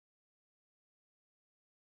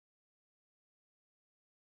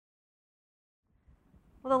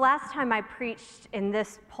Well, the last time I preached in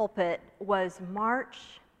this pulpit was March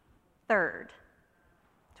 3rd,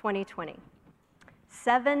 2020,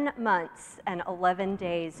 7 months and 11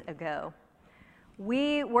 days ago.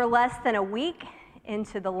 We were less than a week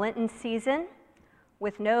into the Lenten season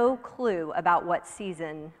with no clue about what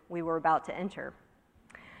season we were about to enter.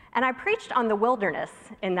 And I preached on the wilderness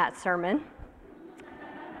in that sermon,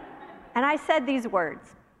 and I said these words: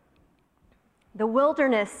 the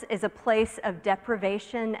wilderness is a place of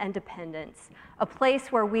deprivation and dependence, a place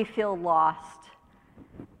where we feel lost.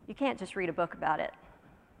 You can't just read a book about it.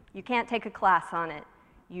 You can't take a class on it.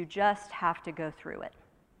 You just have to go through it.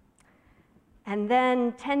 And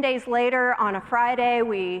then 10 days later, on a Friday,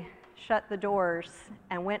 we shut the doors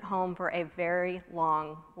and went home for a very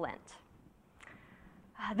long Lent.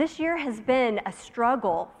 This year has been a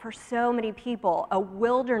struggle for so many people, a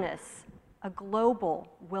wilderness, a global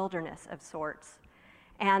wilderness of sorts.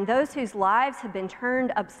 And those whose lives have been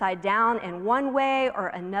turned upside down in one way or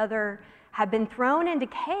another have been thrown into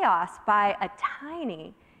chaos by a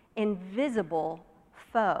tiny, invisible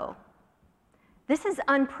foe. This is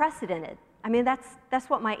unprecedented. I mean, that's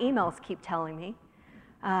what my emails keep telling me.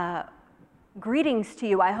 Greetings to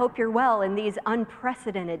you. I hope you're well in these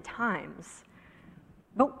unprecedented times.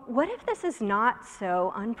 But what if this is not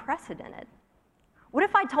so unprecedented? What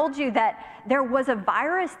if I told you that there was a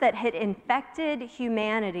virus that had infected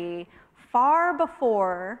humanity far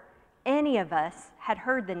before any of us had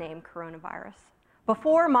heard the name coronavirus,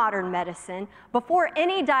 before modern medicine, before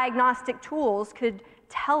any diagnostic tools could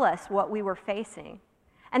tell us what we were facing?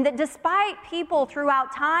 And that despite people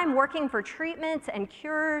throughout time working for treatments and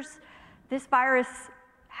cures, this virus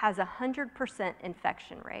has a 100%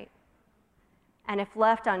 infection rate. And if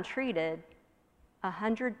left untreated,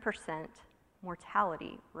 100%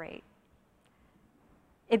 mortality rate.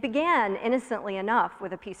 It began innocently enough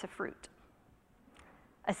with a piece of fruit.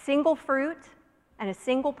 A single fruit and a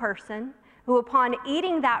single person who, upon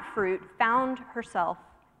eating that fruit, found herself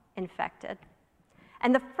infected.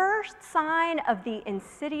 And the first sign of the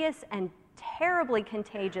insidious and terribly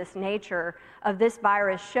contagious nature of this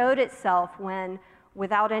virus showed itself when,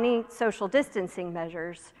 without any social distancing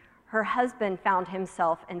measures, her husband found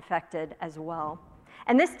himself infected as well.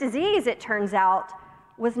 And this disease, it turns out,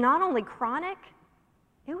 was not only chronic,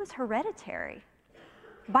 it was hereditary.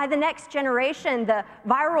 By the next generation, the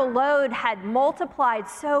viral load had multiplied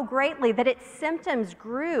so greatly that its symptoms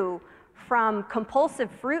grew from compulsive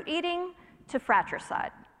fruit eating to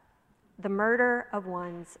fratricide, the murder of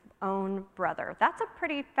one's own brother. That's a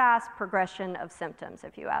pretty fast progression of symptoms,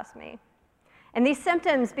 if you ask me. And these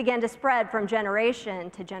symptoms began to spread from generation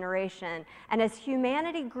to generation. And as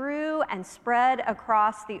humanity grew and spread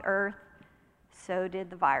across the earth, so did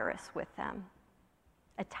the virus with them.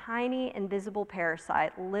 A tiny, invisible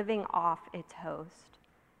parasite living off its host.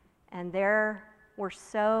 And there were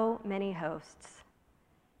so many hosts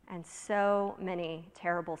and so many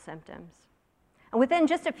terrible symptoms. And within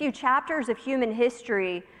just a few chapters of human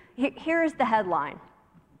history, here's the headline: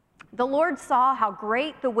 the Lord saw how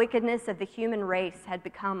great the wickedness of the human race had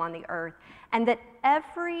become on the earth, and that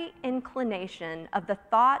every inclination of the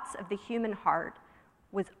thoughts of the human heart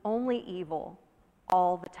was only evil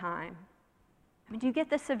all the time. I mean, do you get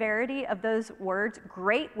the severity of those words?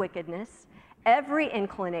 Great wickedness, every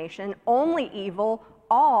inclination, only evil,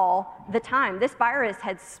 all the time. This virus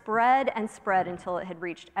had spread and spread until it had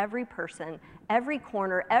reached every person, every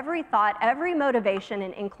corner, every thought, every motivation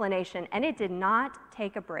and inclination, and it did not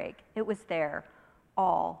take a break. It was there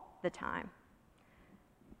all the time.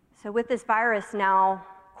 So with this virus now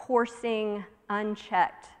coursing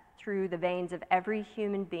unchecked through the veins of every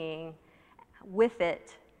human being, with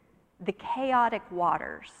it, the chaotic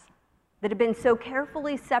waters that had been so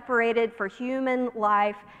carefully separated for human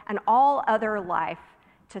life and all other life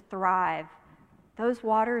to thrive, those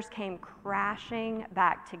waters came crashing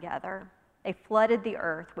back together. They flooded the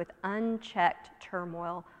earth with unchecked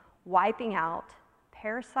turmoil, wiping out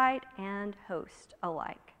parasite and host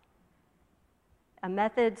alike. A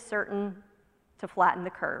method certain to flatten the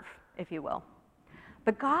curve, if you will.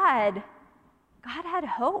 But God had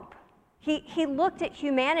hope. He looked at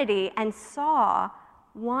humanity and saw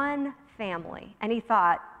one family, and he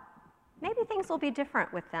thought, maybe things will be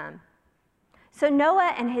different with them. So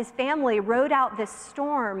Noah and his family rode out this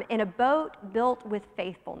storm in a boat built with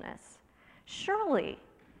faithfulness. Surely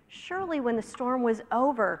when the storm was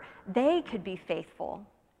over, they could be faithful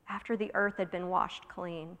after the earth had been washed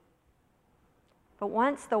clean. But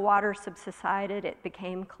once the water subsided, it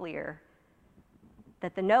became clear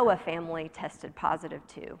that the Noah family tested positive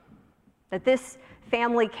too. That this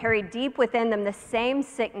family carried deep within them the same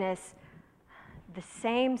sickness, the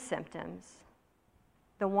same symptoms,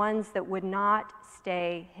 the ones that would not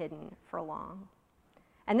stay hidden for long.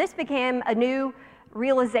 And this became a new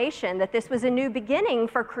realization that this was a new beginning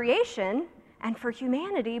for creation and for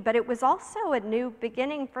humanity, but it was also a new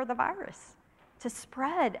beginning for the virus to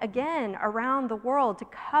spread again around the world, to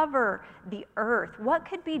cover the earth. What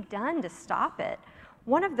could be done to stop it?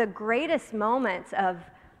 One of the greatest moments of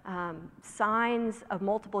signs of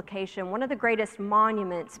multiplication, one of the greatest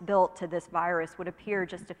monuments built to this virus would appear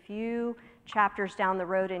just a few chapters down the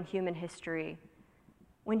road in human history,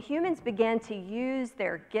 when humans began to use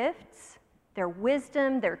their gifts, their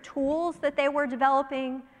wisdom, their tools that they were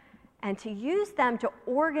developing, and to use them to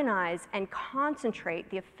organize and concentrate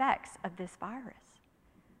the effects of this virus,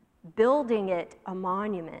 building it a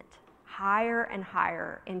monument higher and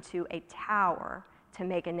higher into a tower to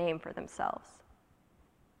make a name for themselves.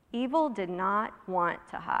 Evil did not want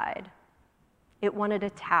to hide. It wanted a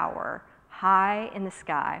tower high in the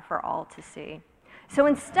sky for all to see. So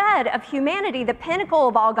instead of humanity, the pinnacle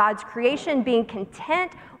of all God's creation, being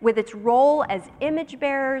content with its role as image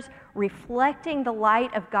bearers, reflecting the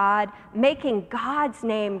light of God, making God's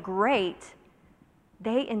name great,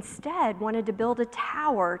 they instead wanted to build a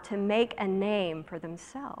tower to make a name for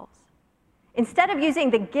themselves. Instead of using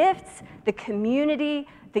the gifts, the community,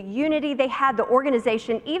 the unity they had, the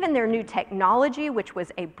organization, even their new technology, which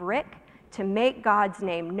was a brick, to make God's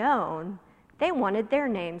name known, they wanted their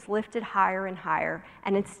names lifted higher and higher.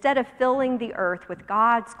 And instead of filling the earth with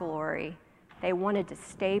God's glory, they wanted to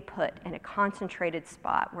stay put in a concentrated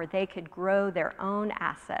spot where they could grow their own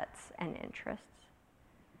assets and interests.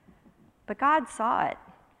 But God saw it.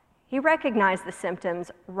 He recognized the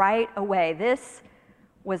symptoms right away. This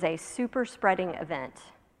was a super spreading event.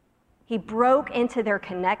 He broke into their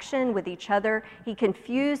connection with each other. He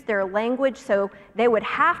confused their language so they would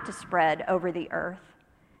have to spread over the earth.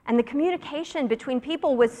 And the communication between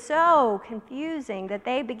people was so confusing that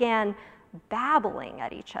they began babbling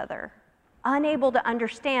at each other, unable to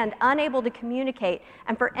understand, unable to communicate.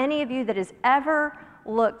 And for any of you that has ever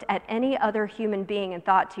looked at any other human being and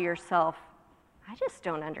thought to yourself, I just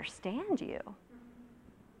don't understand you,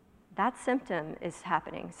 that symptom is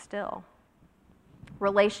happening still.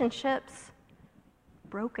 Relationships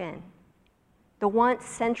broken. The once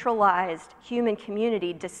centralized human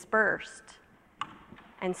community dispersed.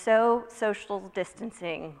 And so social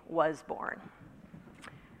distancing was born.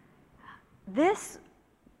 This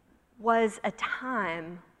was a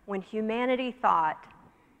time when humanity thought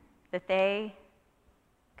that they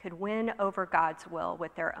could win over God's will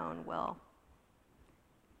with their own will.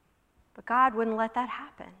 But God wouldn't let that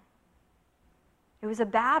happen. It was a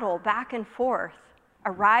battle back and forth,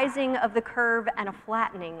 a rising of the curve and a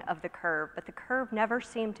flattening of the curve, but the curve never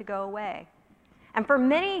seemed to go away. And for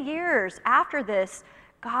many years after this,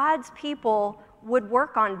 God's people would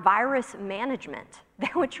work on virus management. They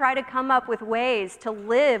would try to come up with ways to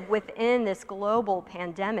live within this global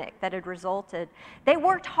pandemic that had resulted. They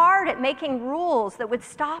worked hard at making rules that would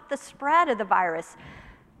stop the spread of the virus.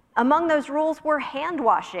 Among those rules were hand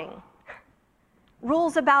washing,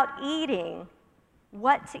 rules about eating,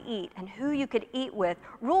 what to eat and who you could eat with,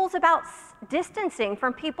 rules about distancing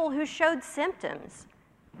from people who showed symptoms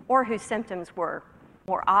or whose symptoms were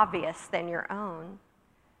more obvious than your own.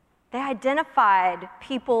 They identified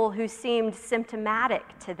people who seemed symptomatic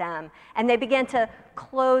to them, and they began to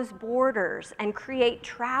close borders and create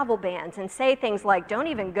travel bans and say things like, don't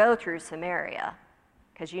even go through Samaria,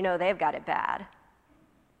 because you know they've got it bad.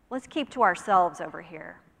 Let's keep to ourselves over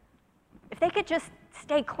here. If they could just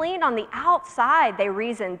stay clean on the outside, they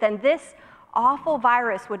reasoned, then this awful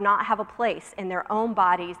virus would not have a place in their own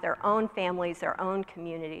bodies, their own families, their own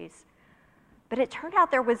communities. But it turned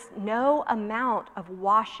out there was no amount of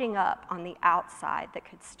washing up on the outside that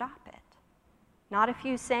could stop it. Not if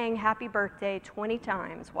you sang happy birthday 20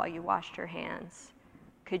 times while you washed your hands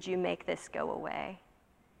could you make this go away.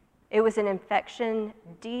 It was an infection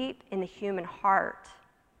deep in the human heart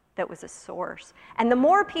that was a source. And the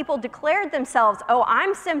more people declared themselves, oh,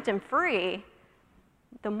 I'm symptom-free,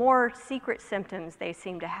 the more secret symptoms they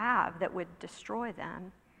seemed to have that would destroy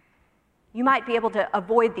them. You might be able to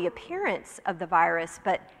avoid the appearance of the virus,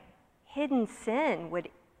 but hidden sin would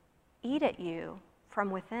eat at you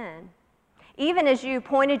from within. Even as you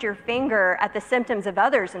pointed your finger at the symptoms of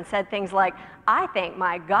others and said things like, I thank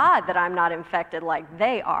my God that I'm not infected like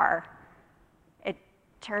they are, it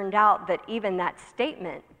turned out that even that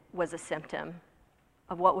statement was a symptom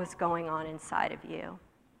of what was going on inside of you.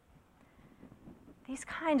 These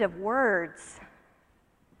kind of words,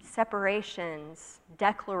 separations,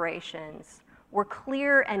 declarations, were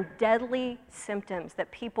clear and deadly symptoms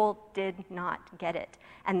that people did not get it.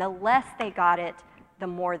 And the less they got it, the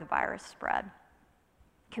more the virus spread.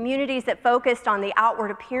 Communities that focused on the outward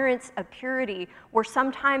appearance of purity were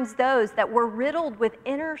sometimes those that were riddled with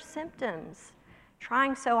inner symptoms,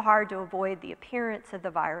 trying so hard to avoid the appearance of the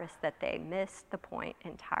virus that they missed the point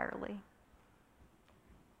entirely.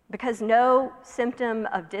 Because no symptom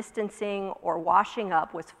of distancing or washing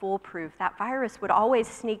up was foolproof, that virus would always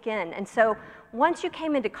sneak in. And so once you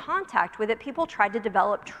came into contact with it, people tried to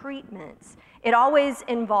develop treatments. It always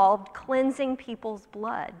involved cleansing people's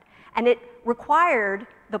blood. And it required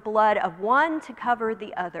the blood of one to cover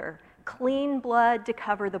the other, clean blood to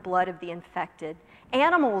cover the blood of the infected.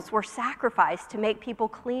 Animals were sacrificed to make people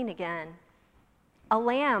clean again. A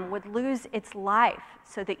lamb would lose its life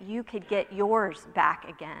so that you could get yours back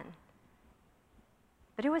again.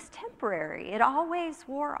 But it was temporary. It always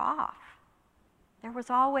wore off. There was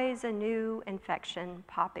always a new infection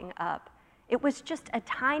popping up. It was just a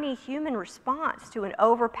tiny human response to an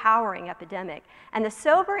overpowering epidemic. And the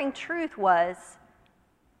sobering truth was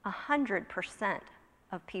 100%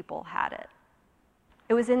 of people had it.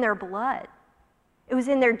 It was in their blood. It was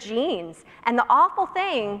in their genes. And the awful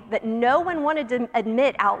thing that no one wanted to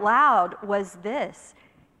admit out loud was this: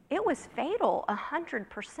 it was fatal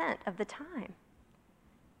 100% of the time.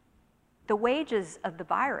 The wages of the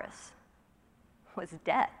virus was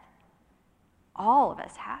death. All of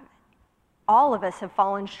us have it. All of us have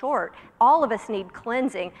fallen short. All of us need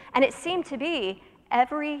cleansing. And it seemed to be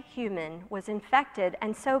every human was infected.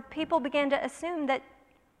 And so people began to assume that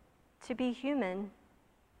to be human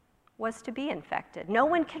was to be infected. No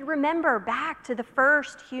one could remember back to the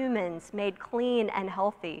first humans made clean and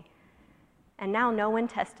healthy. And now no one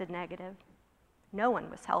tested negative. No one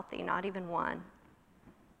was healthy, not even one.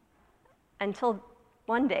 Until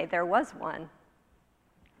one day there was one.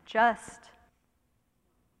 Just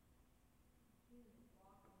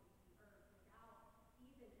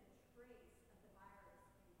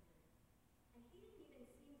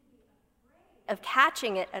of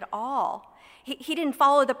catching it at all. He didn't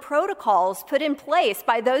follow the protocols put in place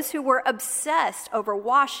by those who were obsessed over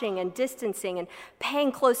washing and distancing and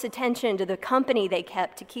paying close attention to the company they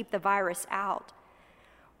kept to keep the virus out.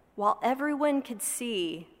 While everyone could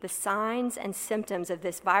see the signs and symptoms of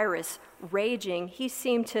this virus raging, he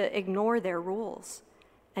seemed to ignore their rules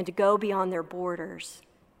and to go beyond their borders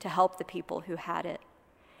to help the people who had it.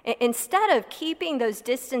 Instead of keeping those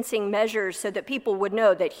distancing measures so that people would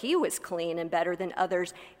know that he was clean and better than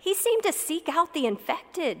others, he seemed to seek out the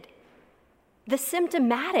infected, the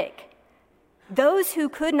symptomatic, those who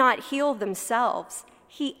could not heal themselves.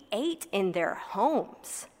 He ate in their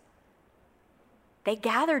homes. They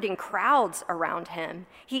gathered in crowds around him.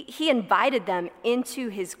 He invited them into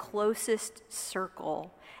his closest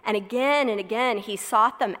circle. And again, he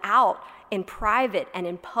sought them out in private and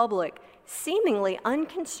in public, seemingly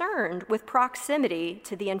unconcerned with proximity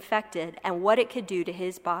to the infected and what it could do to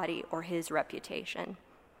his body or his reputation.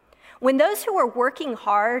 When those who were working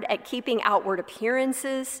hard at keeping outward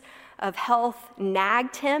appearances of health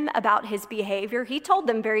nagged him about his behavior, he told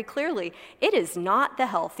them very clearly, "It is not the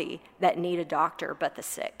healthy that need a doctor, but the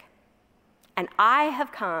sick. And I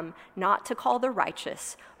have come not to call the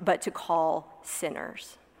righteous, but to call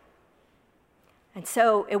sinners." And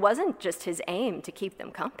so it wasn't just his aim to keep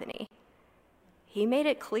them company. He made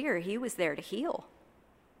it clear he was there to heal.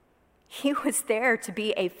 He was there to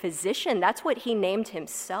be a physician. That's what he named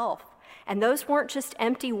himself. And those weren't just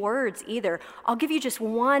empty words either. I'll give you just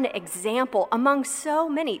one example among so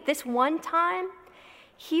many. This one time,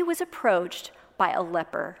 he was approached by a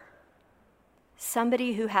leper,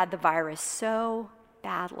 somebody who had the virus so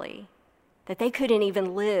badly that they couldn't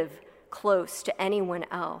even live close to anyone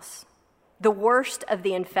else. The worst of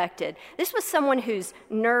the infected. This was someone whose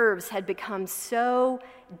nerves had become so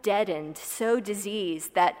deadened, so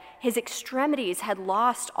diseased, that his extremities had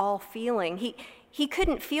lost all feeling. He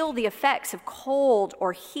couldn't feel the effects of cold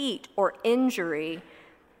or heat or injury.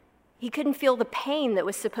 He couldn't feel the pain that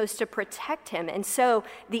was supposed to protect him. And so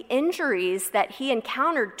the injuries that he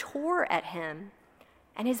encountered tore at him,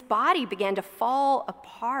 and his body began to fall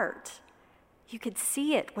apart. You could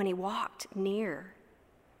see it when he walked near.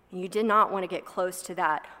 And you did not want to get close to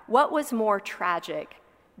that. What was more tragic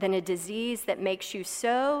than a disease that makes you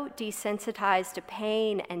so desensitized to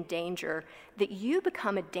pain and danger that you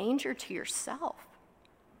become a danger to yourself?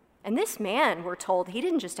 And this man, we're told, he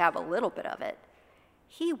didn't just have a little bit of it.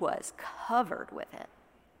 He was covered with it.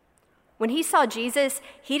 When he saw Jesus,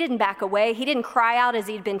 he didn't back away. He didn't cry out as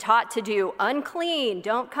he'd been taught to do, "Unclean,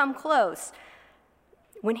 don't come close."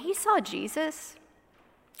 When he saw Jesus,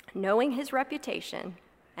 knowing his reputation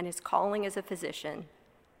and his calling as a physician,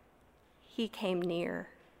 he came near.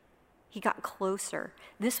 He got closer.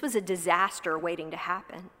 This was a disaster waiting to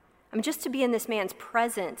happen. I mean, just to be in this man's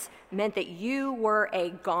presence meant that you were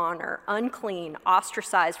a goner, unclean,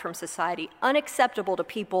 ostracized from society, unacceptable to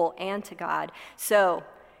people and to God. So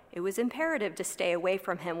it was imperative to stay away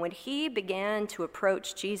from him. When he began to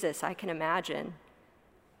approach Jesus, I can imagine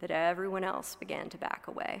that everyone else began to back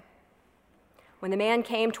away. When the man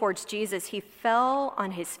came towards Jesus, he fell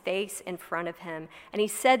on his face in front of him, and he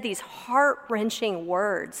said these heart-wrenching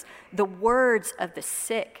words, the words of the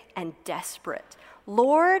sick and desperate.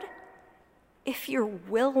 Lord, if you're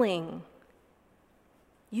willing,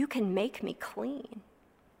 you can make me clean.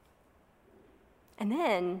 And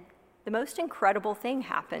then the most incredible thing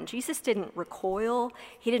happened. Jesus didn't recoil.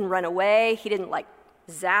 He didn't run away. He didn't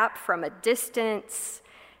zap from a distance.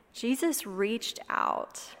 Jesus reached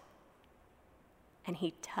out and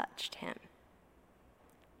he touched him.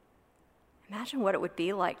 Imagine what it would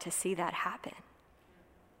be like to see that happen.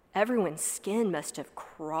 Everyone's skin must have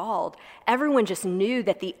crawled. Everyone just knew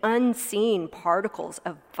that the unseen particles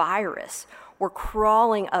of virus were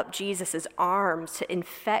crawling up Jesus' arms to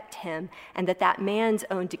infect him, and that man's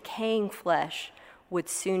own decaying flesh would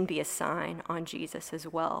soon be a sign on Jesus as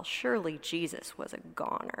well. Surely Jesus was a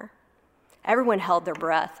goner. Everyone held their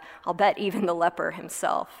breath. I'll bet even the leper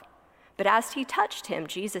himself. But as he touched him,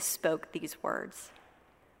 Jesus spoke these words,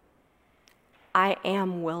 I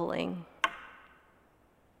am willing.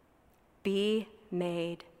 Be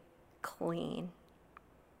made clean.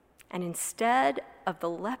 And instead of the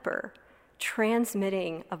leper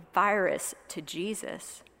transmitting a virus to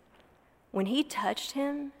Jesus, when he touched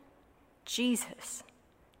him, Jesus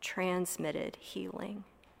transmitted healing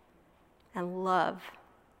and love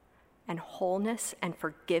and wholeness and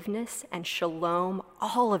forgiveness and shalom.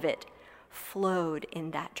 All of it flowed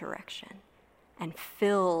in that direction and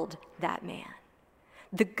filled that man.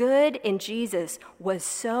 The good in Jesus was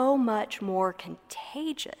so much more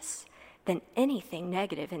contagious than anything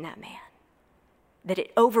negative in that man, that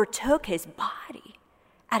it overtook his body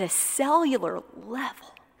at a cellular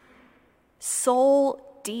level,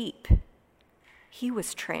 soul deep. He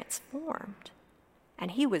was transformed,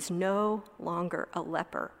 and he was no longer a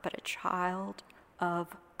leper, but a child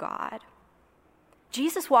of God.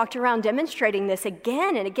 Jesus walked around demonstrating this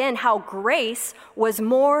again and again, how grace was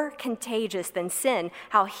more contagious than sin,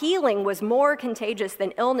 how healing was more contagious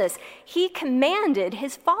than illness. He commanded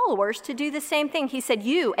his followers to do the same thing. He said,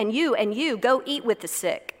 you and you and you, go eat with the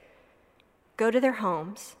sick. Go to their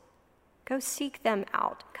homes. Go seek them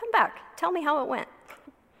out. Come back. Tell me how it went.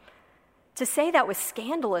 To say that was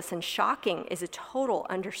scandalous and shocking is a total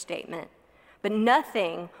understatement. But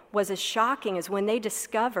nothing was as shocking as when they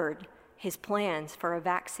discovered his plans for a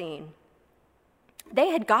vaccine. They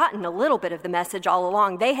had gotten a little bit of the message all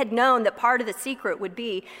along. They had known that part of the secret would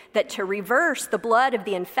be that to reverse the blood of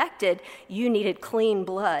the infected, you needed clean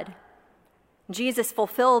blood. Jesus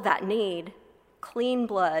fulfilled that need, clean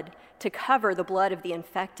blood, to cover the blood of the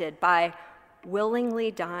infected by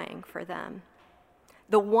willingly dying for them.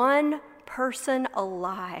 The one person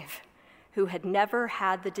alive who had never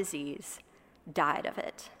had the disease died of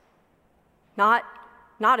it. Not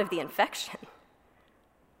of the infection,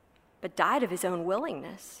 but died of his own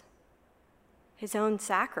willingness, his own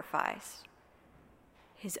sacrifice,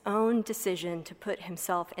 his own decision to put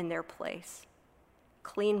himself in their place.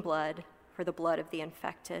 Clean blood for the blood of the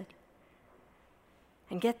infected.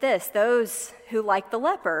 And get this, those who, like the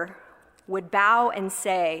leper, would bow and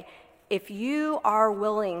say, if you are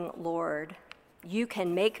willing, Lord, you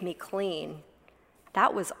can make me clean.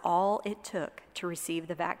 That was all it took to receive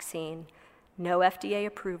the vaccine. No FDA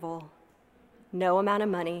approval, no amount of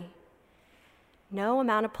money, no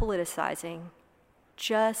amount of politicizing,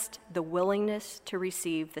 just the willingness to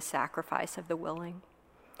receive the sacrifice of the willing.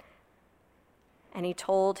 And he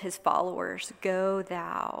told his followers, go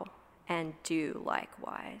thou and do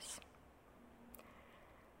likewise.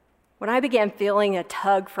 When I began feeling a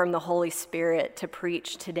tug from the Holy Spirit to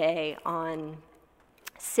preach today on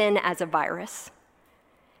sin as a virus,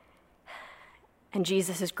 and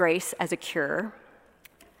Jesus' grace as a cure,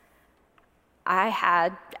 I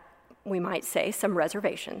had, we might say, some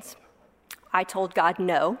reservations. I told God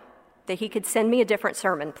no, that he could send me a different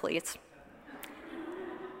sermon, please.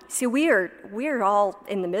 See, we're all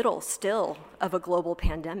in the middle still of a global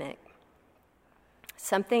pandemic,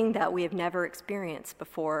 something that we have never experienced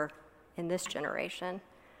before in this generation.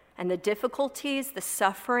 And the difficulties, the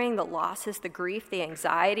suffering, the losses, the grief, the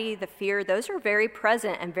anxiety, the fear, those are very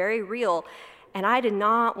present and very real. And I did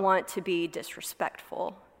not want to be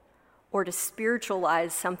disrespectful or to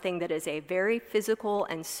spiritualize something that is a very physical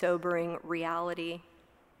and sobering reality.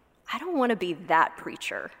 I don't want to be that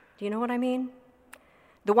preacher. Do you know what I mean?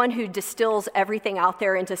 The one who distills everything out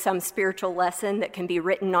there into some spiritual lesson that can be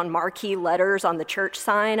written on marquee letters on the church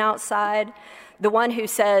sign outside. The one who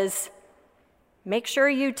says, make sure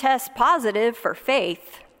you test positive for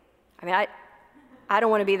faith. I mean, I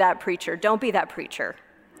don't want to be that preacher. Don't be that preacher.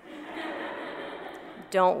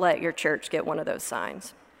 Don't let your church get one of those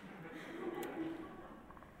signs.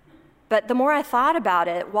 But the more I thought about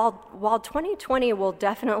it, while 2020 will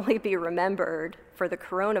definitely be remembered for the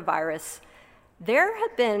coronavirus, there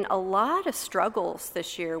have been a lot of struggles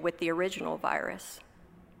this year with the original virus.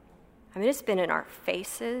 I mean, it's been in our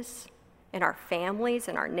faces, in our families,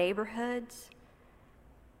 in our neighborhoods.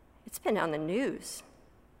 It's been on the news.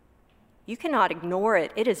 You cannot ignore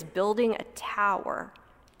it. It is building a tower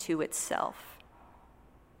to itself.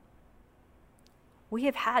 We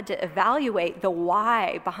have had to evaluate the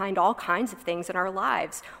why behind all kinds of things in our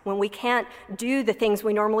lives. When we can't do the things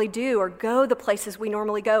we normally do or go the places we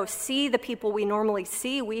normally go, see the people we normally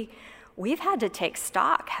see, we've had to take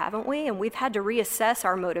stock, haven't we? And we've had to reassess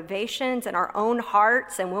our motivations and our own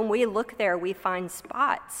hearts, and when we look there, we find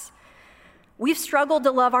spots. We've struggled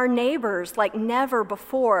to love our neighbors like never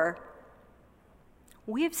before.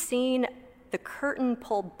 We have seen the curtain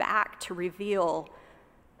pulled back to reveal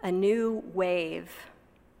a new wave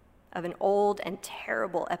of an old and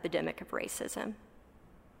terrible epidemic of racism.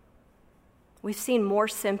 We've seen more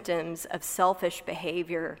symptoms of selfish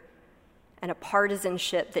behavior and a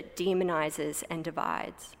partisanship that demonizes and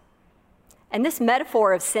divides. And this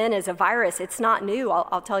metaphor of sin as a virus, it's not new.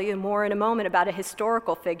 I'll tell you more in a moment about a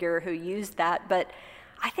historical figure who used that. But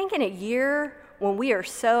I think in a year when we are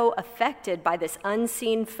so affected by this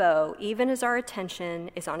unseen foe, even as our attention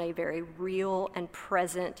is on a very real and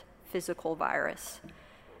present physical virus,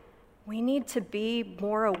 we need to be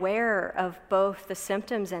more aware of both the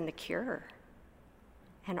symptoms and the cure,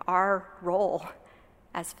 and our role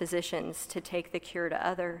as physicians to take the cure to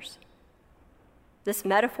others. This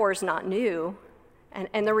metaphor is not new,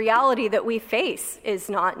 and the reality that we face is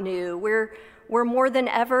not new. We're more than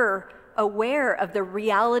ever aware of the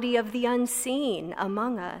reality of the unseen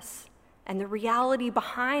among us and the reality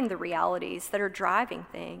behind the realities that are driving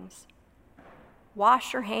things.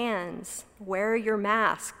 Wash your hands, wear your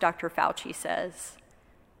mask, Dr. Fauci says.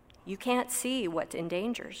 You can't see what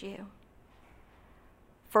endangers you.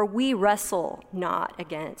 For we wrestle not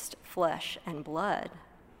against flesh and blood,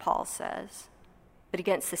 Paul says, but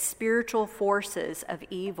against the spiritual forces of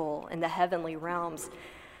evil in the heavenly realms.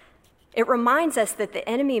 It reminds us that the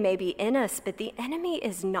enemy may be in us, but the enemy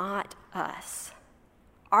is not us.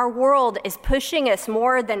 Our world is pushing us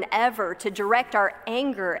more than ever to direct our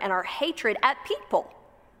anger and our hatred at people,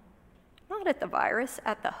 not at the virus,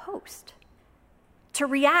 at the host. To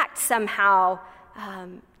react somehow,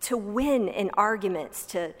 to win in arguments,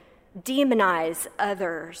 to demonize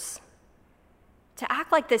others. To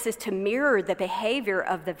act like this is to mirror the behavior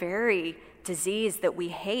of the very disease that we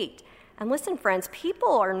hate. And listen, friends,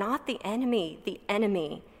 people are not the enemy. The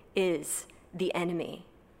enemy is the enemy.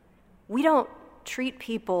 We don't treat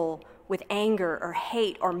people with anger or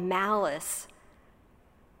hate or malice.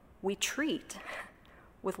 We treat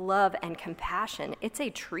with love and compassion. It's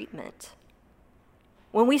a treatment.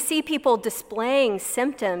 When we see people displaying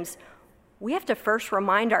symptoms, we have to first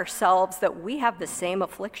remind ourselves that we have the same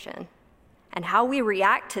affliction, and how we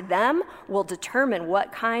react to them will determine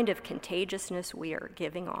what kind of contagiousness we are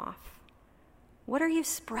giving off. What are you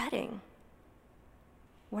spreading?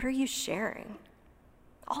 What are you sharing?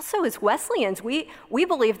 Also, as Wesleyans, we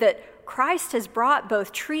believe that Christ has brought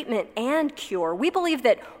both treatment and cure. We believe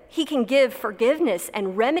that he can give forgiveness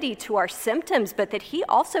and remedy to our symptoms, but that he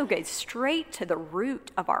also goes straight to the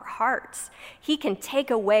root of our hearts. He can take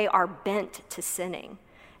away our bent to sinning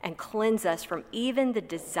and cleanse us from even the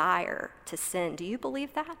desire to sin. Do you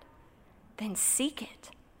believe that? Then seek it.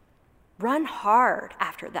 Run hard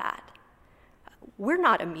after that. We're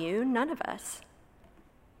not immune, none of us.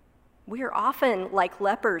 We are often, like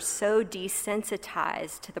lepers, so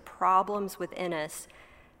desensitized to the problems within us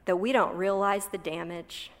that we don't realize the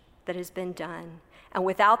damage that has been done. And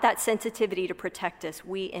without that sensitivity to protect us,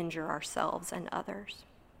 we injure ourselves and others.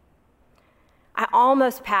 I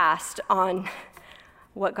almost passed on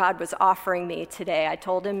what God was offering me today. I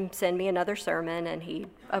told him, send me another sermon, and he,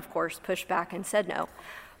 of course, pushed back and said no.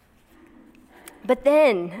 But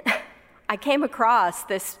then I came across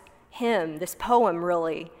this hymn, this poem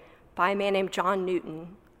really, by a man named John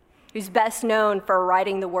Newton, who's best known for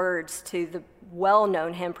writing the words to the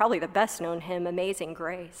well-known hymn, probably the best-known hymn, Amazing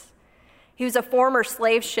Grace. He was a former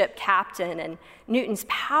slave ship captain, and Newton's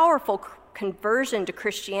powerful conversion to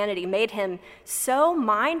Christianity made him so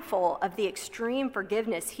mindful of the extreme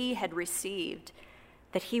forgiveness he had received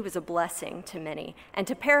that he was a blessing to many. And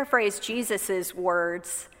to paraphrase Jesus'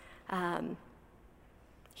 words,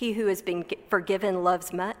 he who has been forgiven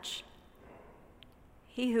loves much.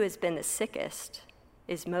 He who has been the sickest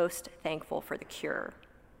is most thankful for the cure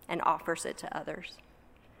and offers it to others.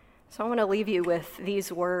 So I want to leave you with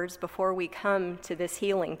these words before we come to this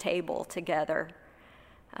healing table together.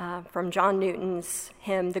 From John Newton's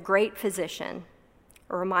hymn, The Great Physician,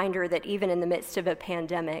 a reminder that even in the midst of a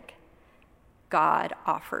pandemic, God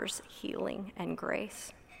offers healing and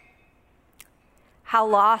grace. How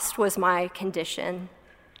lost was my condition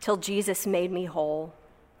till Jesus made me whole.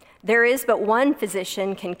 There is but one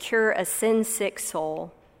physician can cure a sin-sick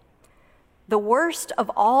soul. The worst of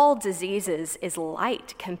all diseases is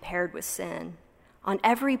light compared with sin. On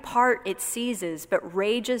every part it seizes, but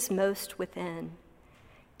rages most within.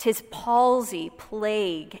 'Tis palsy,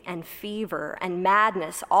 plague, and fever, and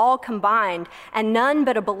madness all combined, and none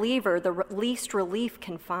but a believer the least relief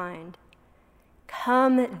can find.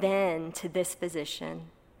 Come then to this physician.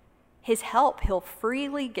 His help he'll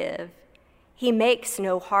freely give. He makes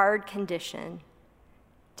no hard condition.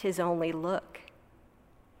 'Tis only look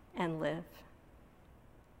and live.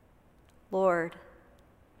 Lord,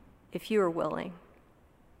 if you are willing,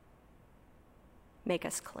 make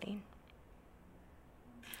us clean.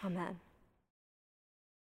 Amen.